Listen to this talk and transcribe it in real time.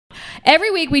Every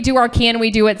week we do our Can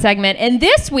We Do It segment, and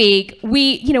this week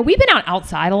we've been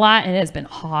outside a lot, and it has been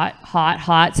hot, hot,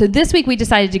 hot. So this week we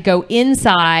decided to go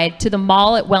inside to the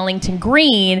mall at Wellington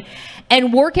Green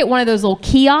and work at one of those little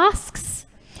kiosks.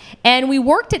 And we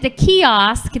worked at the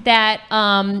kiosk that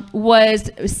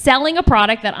was selling a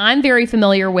product that I'm very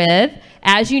familiar with.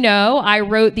 As you know, I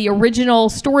wrote the original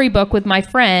storybook with my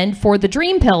friend for the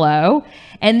Dream Pillow,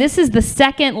 and this is the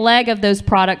second leg of those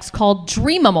products called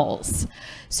Dreamimals.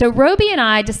 So Roby and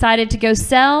I decided to go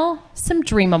sell some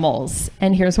Dreamimals,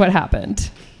 and here's what happened.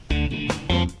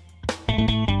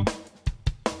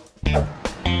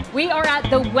 We are at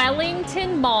the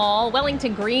Wellington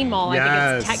Green Mall, yes. I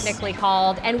think it's technically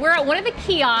called, and we're at one of the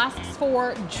kiosks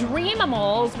for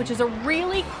Dreamimals, which is a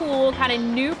really cool kind of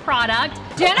new product.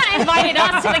 Jenna invited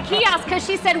us to the kiosk because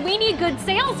she said we need good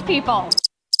salespeople.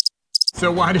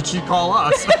 So why did she call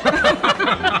us?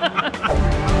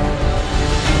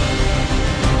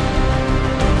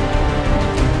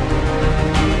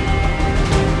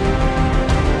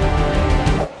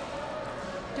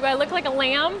 Do I look like a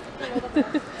lamb?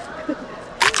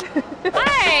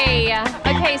 Hi!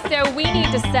 Okay, so we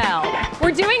need to sell.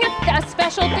 We're doing a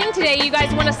special thing today. You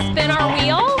guys want to spin our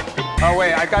wheel? Oh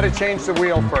wait, I gotta change the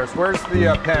wheel first. Where's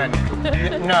the pen?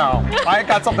 No, I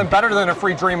got something better than a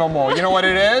free Dreamable. You know what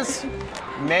it is?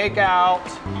 Make out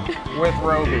with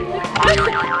Roby. Ew.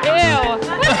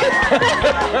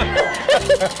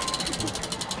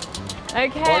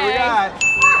 Okay. What do we got?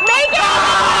 Make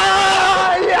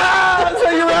out! Yes!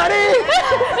 Are you ready?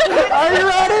 Are you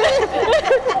ready?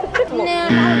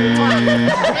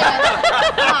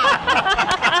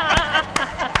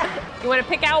 You want to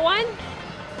pick out one?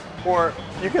 Or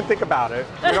you can think about it.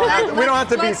 We don't have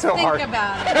to be so hard. Think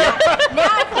about it. Now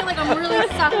I feel like I'm really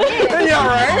sucked in. Yeah,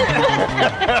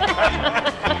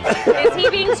 right? Is he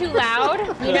being too loud?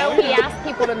 You know, he asked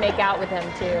people to make out with him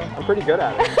too. I'm pretty good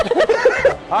at it.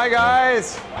 Hi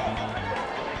guys.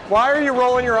 Why are you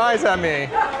rolling your eyes at me?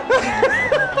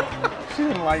 She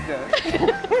didn't like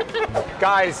it.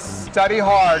 Guys, study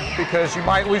hard because you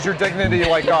might lose your dignity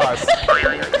like us.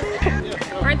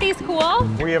 Aren't these cool?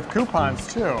 We have coupons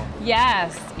too.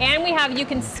 Yes, and we have you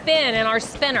can spin in our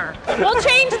spinner. We'll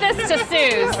change this to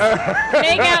Suze.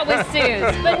 Make out with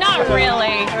Suze, but not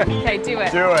really. Okay, do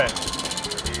it. Do it.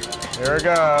 Here it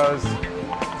goes.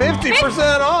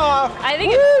 50% off. I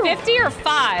think it's 50 or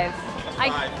 5.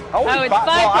 Oh, it's 5%.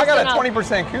 Well, I got a off.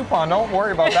 20% coupon. Don't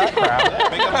worry about that crap.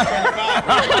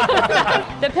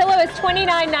 The pillow is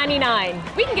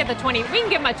 $29.99. We can get the 20. We can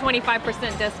give him a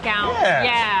 25% discount.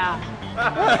 Yeah.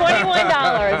 $21.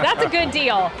 That's a good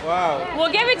deal. Wow.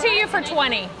 We'll give it to you for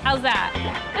 20. How's that?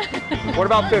 What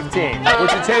about 15?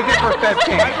 Would you take it for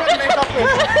 15?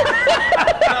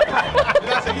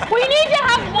 We need to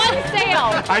have one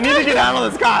sale. I need to get out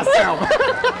of this costume.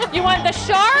 You want the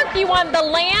shark, you want the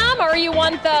lamb, or you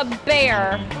want the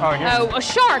bear? Oh, a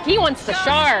shark. He wants the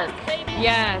shark.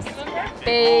 Yes.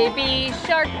 Baby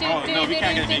shark. Do, do, do,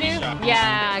 do, do, do.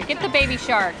 Yeah, get the baby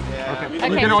shark. Okay.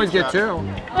 You can always get 2.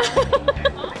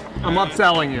 I'm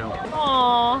upselling you.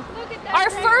 Aww. Our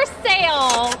first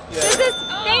sale.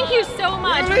 Thank you so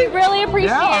much. We really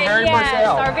appreciate it. Our very first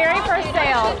sale. Our very first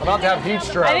sale. About to have heat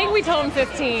stroke. I think we told him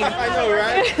 15. I know,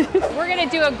 right? We're gonna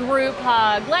do a group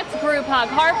hug. Let's group hug.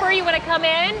 Harper, you wanna come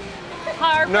in?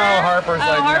 Harper? No, Harper's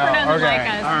like, Harper no. doesn't like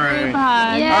us. All right. Group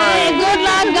hug. Yay, all right. Good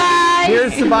luck, guys.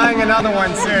 Here's to buying another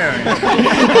one soon.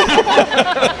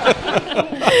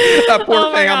 That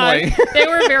poor family. Gosh. They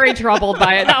were very troubled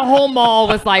by it. That whole mall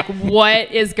was like,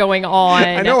 what is going on?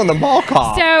 I know, in the mall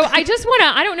call. So I just want to,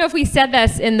 I don't know if we said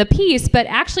this in the piece, but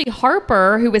actually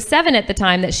Harper, who was 7 at the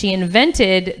time that she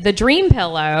invented the Dream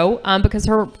Pillow, because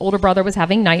her older brother was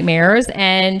having nightmares,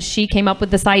 and she came up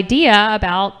with this idea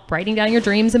about writing down your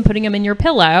dreams and putting them in your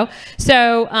pillow.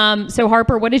 So, so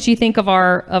Harper, what did you think of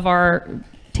our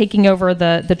taking over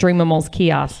the Dreamimals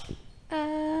kiosk?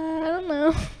 I don't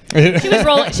know. She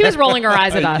was rolling her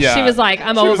eyes at us. Yeah. She was like,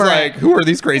 I'm over over it. She was like, who are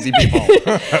these crazy people?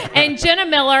 And Jenna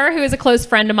Miller, who is a close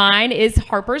friend of mine, is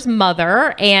Harper's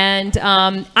mother. And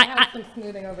I had some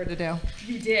smoothing over to do.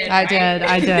 You did. I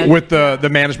did. With the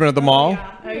management of the mall?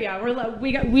 Oh yeah,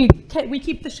 we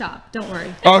keep the shop. Don't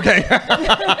worry. Okay.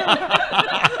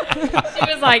 She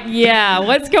was like, yeah,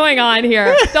 what's going on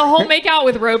here? The whole make out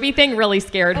with Roby thing really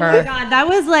scared her. Oh my God, that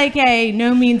was like a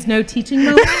no means no teaching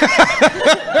moment.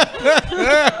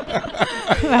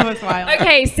 That was wild.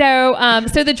 Okay, so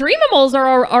so the Dreamimals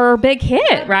are a big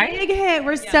hit, right? Big hit.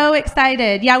 We're so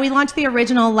excited. Yeah, we launched the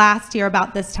original last year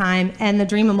about this time, and the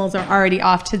Dreamimals are already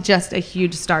off to just a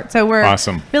huge start. So we're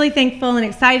awesome. Really thankful and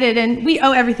excited, and we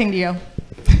owe everything to you.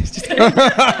 Just kidding.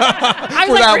 I was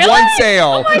For like, that really? one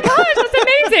sale. Oh my gosh, that's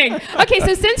amazing. Okay,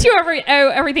 so since you owe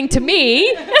everything to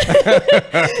me,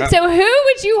 so who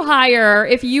would you hire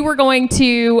if you were going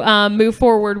to move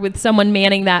forward with someone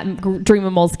manning that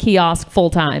Dreamables kiosk full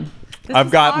time?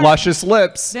 I've got luscious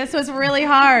lips. This was really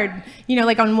hard. You know,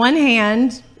 like on one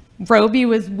hand, Roby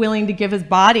was willing to give his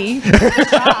body.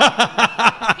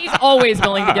 He's always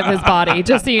willing to give his body,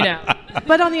 just so you know.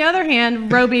 But on the other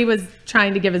hand, Roby was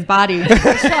trying to give his body. And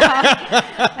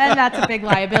that's a big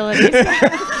liability. So I'm going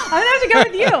to have to go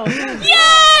with you.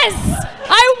 Yes!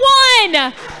 I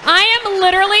won! I am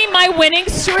literally, my winning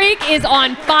streak is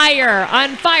on fire.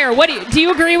 On fire. What do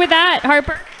you agree with that,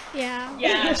 Harper? Yeah.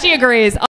 Yeah, she agrees.